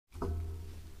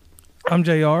I'm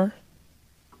JR.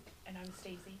 And I'm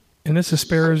Stacy. And this is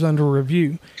Sparrows Under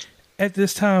Review. At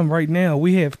this time, right now,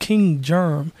 we have King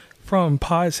Germ from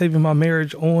Pod Saving My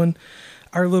Marriage on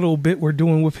our little bit we're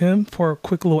doing with him for a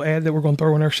quick little ad that we're going to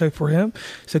throw in our show for him.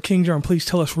 So, King Germ, please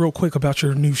tell us real quick about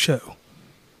your new show.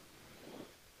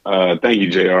 Thank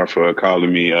you, JR, for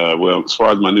calling me. Well, as far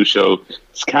as my new show,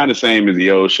 it's kind of the same as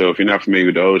the old show. If you're not familiar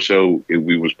with the old show,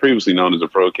 we was previously known as the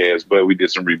Procast, but we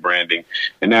did some rebranding,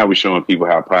 and now we're showing people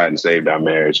how Pod saved our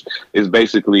marriage. It's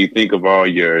basically, think of all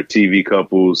your TV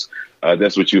couples.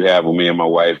 That's what you have with me and my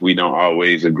wife. We don't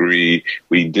always agree.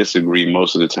 We disagree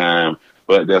most of the time,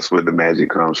 but that's where the magic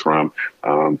comes from.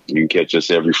 You can catch us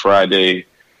every Friday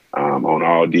on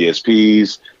all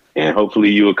DSPs. And hopefully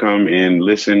you will come and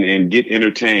listen and get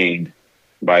entertained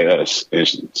by us, and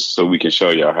so we can show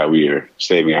y'all how we are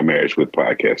saving our marriage with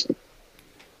podcasting.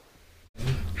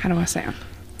 How do I sound?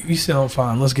 You sound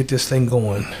fine. Let's get this thing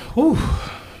going. Whew.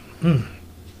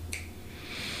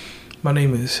 My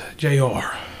name is JR.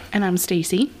 And I'm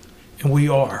Stacy. And we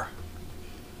are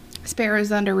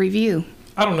Sparrows Under Review.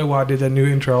 I don't know why I did that new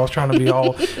intro. I was trying to be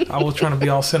all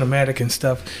cinematic and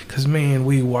stuff. Because, man,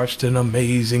 we watched an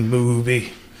amazing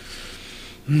movie.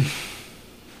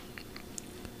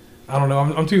 I don't know.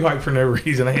 I'm too hyped for no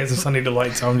reason. I had some Sunday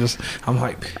Delight, so I'm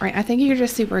hyped. Right. I think you're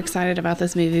just super excited about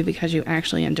this movie because you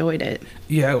actually enjoyed it.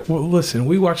 Yeah. Well, listen,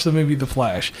 we watched the movie The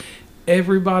Flash.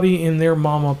 Everybody and their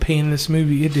mama panned this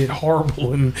movie. It did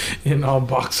horrible in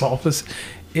box office.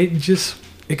 It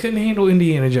couldn't handle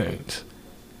Indiana Jones.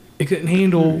 It couldn't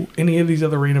handle any of these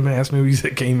other random ass movies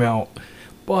that came out.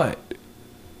 But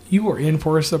you are in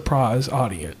for a surprise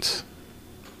audience.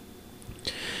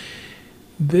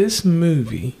 This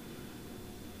movie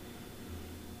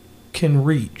can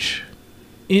reach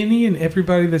any and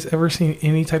everybody that's ever seen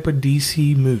any type of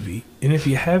DC movie. And if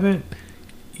you haven't,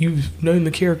 you've known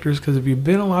the characters, because if you've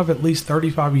been alive at least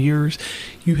 35 years,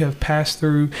 you have passed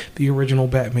through the original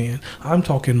Batman. I'm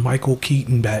talking Michael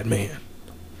Keaton Batman.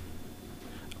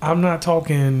 I'm not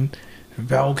talking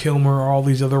Val Kilmer or all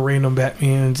these other random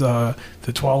Batmans,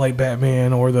 the Twilight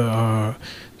Batman or the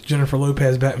Jennifer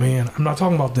Lopez Batman. I'm not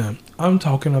talking about them. I'm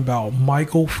talking about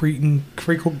Michael freaking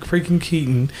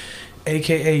Keaton,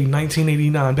 a.k.a.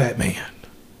 1989 Batman.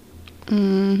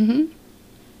 Mm-hmm.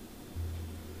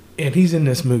 And he's in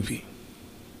this movie.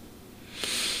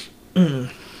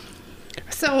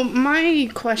 So my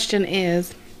question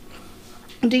is,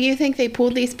 do you think they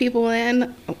pulled these people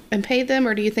in and paid them,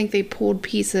 or do you think they pulled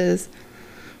pieces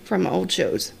from old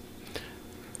shows?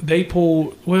 They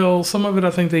pulled, well, some of it I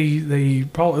think they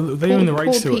probably own the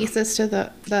rights to it. Pulled pieces to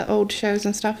the old shows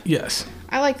and stuff? Yes.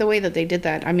 I like the way that they did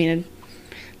that. I mean,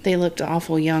 they looked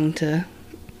awful young to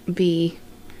be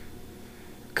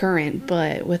current,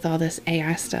 but with all this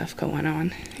AI stuff going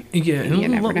on, yeah, you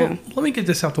never know. Let me get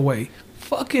this out the way.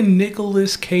 Fucking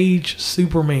Nicolas Cage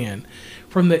Superman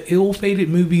from the ill-fated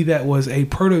movie that was a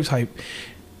prototype.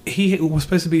 He was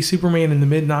supposed to be Superman in the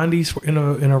mid-90s in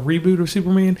a reboot of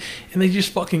Superman, and they just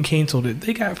fucking canceled it.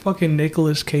 They got fucking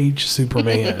Nicolas Cage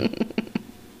Superman.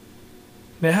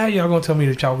 Now, how y'all gonna tell me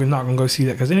that y'all are not gonna go see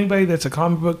that? Because anybody that's a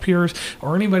comic book purist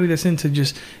or anybody that's into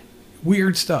just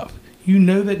weird stuff, you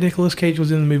know that Nicolas Cage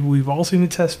was in the movie. We've all seen the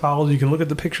test files. You can look at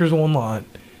the pictures online.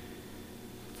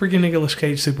 Freaking Nicolas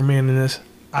Cage Superman in this.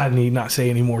 I need not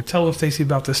say anymore. Tell us, Stacey,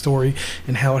 about this story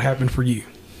and how it happened for you.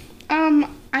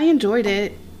 I enjoyed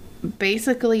it.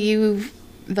 Basically,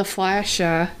 the Flash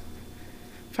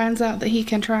finds out that he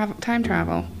can time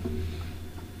travel.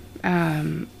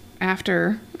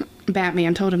 After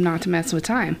Batman told him not to mess with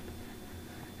time.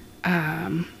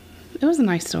 It was a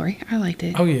nice story. I liked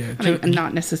it. Oh, yeah. I mean,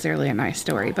 not necessarily a nice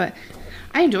story, but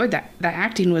I enjoyed that. The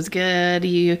acting was good.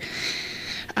 It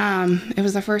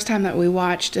was the first time that we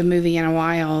watched a movie in a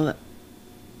while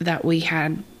that we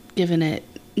had given it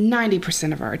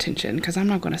 90% of our attention, because I'm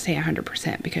not going to say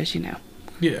 100% because, you know.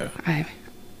 Yeah. I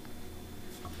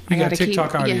got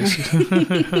TikTok audience.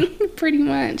 Yeah. Pretty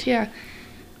much, yeah.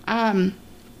 I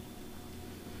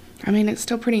mean, it's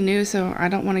still pretty new, so I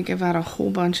don't want to give out a whole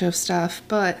bunch of stuff,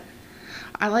 but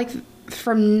I like,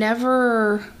 from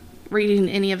never reading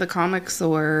any of the comics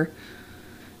or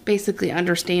basically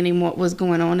understanding what was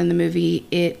going on in the movie,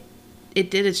 it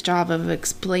did its job of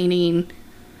explaining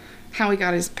how he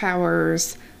got his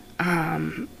powers,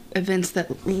 events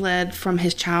that led from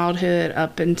his childhood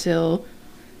up until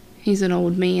he's an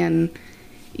old man.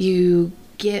 You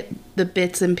get the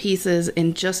bits and pieces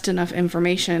and just enough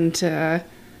information to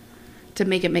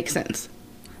make it make sense.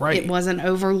 Right. It wasn't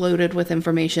overloaded with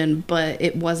information, but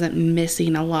it wasn't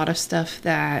missing a lot of stuff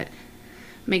that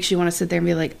makes you want to sit there and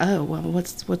be like, oh, well,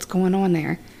 what's going on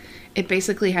there? it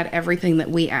basically had everything that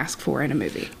we ask for in a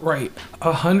movie. Right.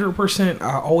 100%.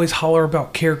 I always holler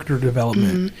about character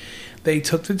development. They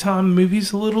took the time. The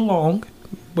movie's a little long.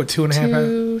 What, 2.5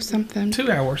 hours? Something. 2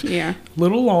 hours. Yeah.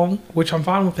 Little long, which I'm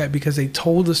fine with that because they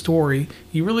told the story.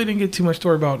 You really didn't get too much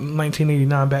story about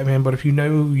 1989 Batman, but if you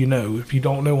know, you know. If you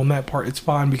don't know on that part, it's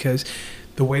fine because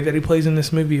the way that he plays in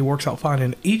this movie, it works out fine.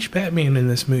 And each Batman in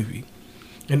this movie,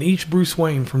 and each Bruce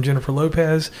Wayne, from Jennifer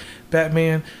Lopez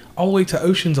Batman all the way to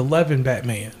Ocean's 11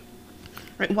 Batman.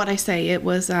 Right, what I say, it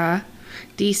was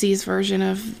DC's version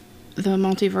of the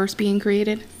multiverse being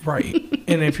created. Right.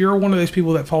 And if you're one of those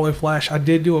people that follow Flash, I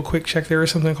did do a quick check. There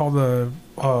is something called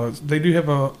they do have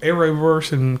a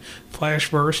Arrowverse and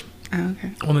Flashverse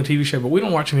Okay. on the TV show, but we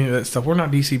don't watch any of that stuff. We're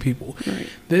not DC people. Right.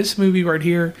 This movie right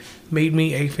here made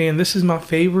me a fan. This is my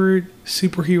favorite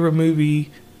superhero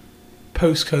movie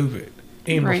post-COVID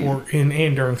and Right. before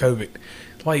and during COVID.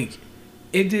 Like,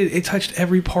 it touched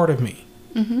every part of me.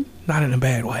 Mm-hmm. Not in a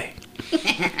bad way.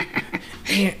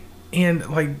 and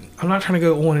like, I'm not trying to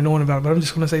go on and on about it, but I'm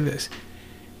just going to say this.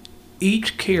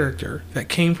 Each character that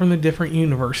came from the different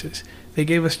universes, they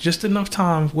gave us just enough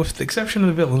time, with the exception of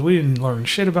the villains. We didn't learn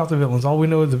shit about the villains. All we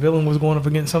know is the villain was going up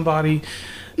against somebody.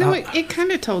 No, it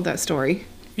kind of told that story.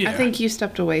 Yeah. I think you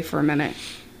stepped away for a minute.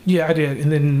 Yeah, I did.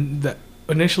 And then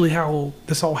initially how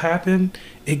this all happened,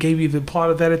 it gave you the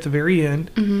plot of that at the very end.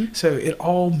 Mm-hmm. So it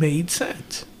all made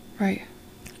sense. Right.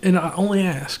 And I only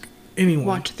ask anyone.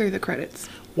 Watch through the credits.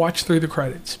 Watch through the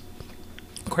credits.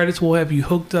 Credits will have you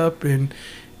hooked up, and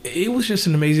it was just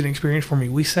an amazing experience for me.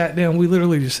 We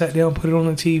literally just sat down, put it on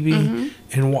the TV,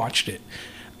 and watched it.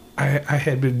 I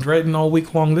had been dreading all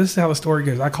week long. This is how the story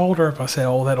goes. I called her up. I said,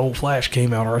 oh, that old Flash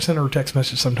came out. Or I sent her a text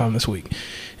message sometime this week.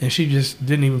 And she just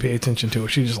didn't even pay attention to it.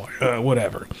 She just like,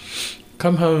 whatever.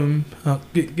 Come home,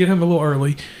 get home a little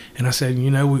early. And I said,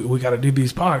 we got to do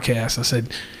these podcasts. I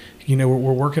said, we're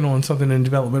working on something in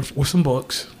development with some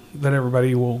books that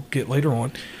everybody will get later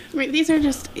on. Right, these are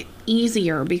just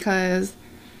easier because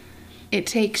it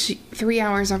takes 3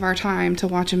 hours of our time to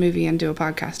watch a movie and do a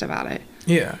podcast about it.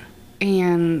 Yeah.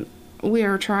 And we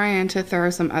are trying to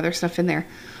throw some other stuff in there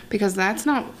because that's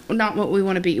not what we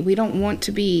want to be. We don't want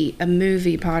to be a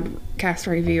movie podcast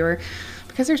reviewer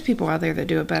because there's people out there that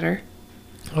do it better.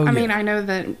 Oh, I mean, I know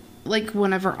that, like,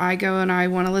 whenever I go and I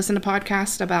want to listen to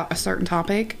podcasts about a certain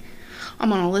topic, I'm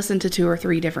going to listen to 2 or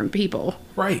 3 different people.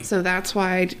 Right. So that's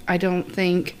why I don't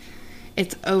think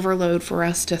it's overload for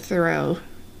us to throw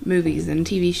movies and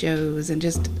TV shows and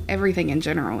just everything in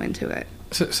general into it.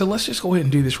 So let's just go ahead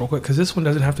and do this real quick because this one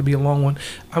doesn't have to be a long one.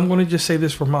 I'm going to just say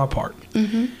this for my part.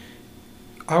 Mm-hmm.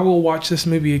 I will watch this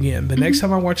movie again. The next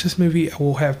time I watch this movie, I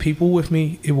will have people with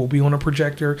me. It will be on a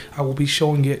projector. I will be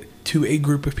showing it to a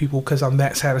group of people because I'm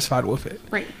that satisfied with it.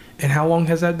 Right. And how long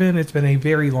has that been? It's been a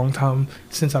very long time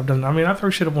since I've done. I mean, I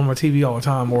throw shit up on my TV all the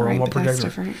time or on my but projector. that's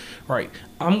different. Right.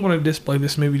 I'm going to display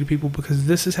this movie to people because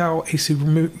this is how a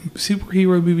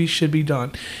superhero movie should be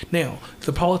done. Now,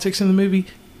 the politics in the movie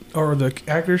or the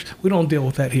actors, we don't deal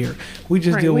with that here. We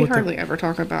just deal with. We hardly ever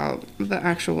talk about the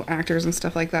actual actors and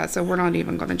stuff like that, so we're not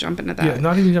even going to jump into that. Yeah,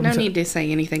 not even jump No into need to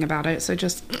say anything about it. So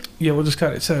just. Yeah, we'll just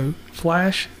cut it. So,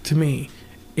 Flash, to me,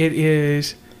 it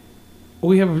is.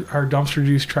 We have our dumpster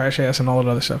juice, trash ass, and all that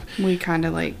other stuff. We kind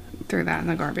of like threw that in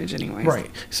the garbage anyways.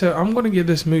 Right. So I'm going to give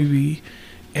this movie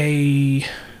it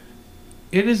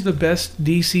is the best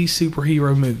DC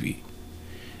superhero movie.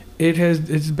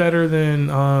 It's better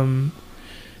than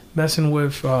messing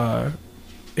with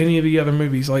any of the other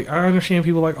movies. Like, I understand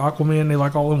people like Aquaman, they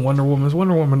like all them Wonder Woman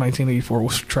 1984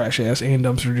 was trash ass and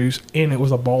dumpster juice, and it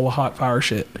was a ball of hot fire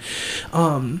shit.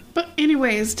 But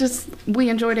anyways, just we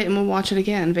enjoyed it and we'll watch it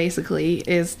again, basically,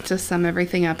 is to sum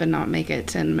everything up and not make it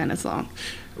 10 minutes long.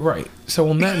 Right. So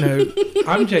on that note,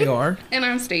 I'm JR. And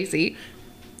I'm Stacy.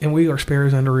 And we are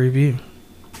Sparrows Under Review.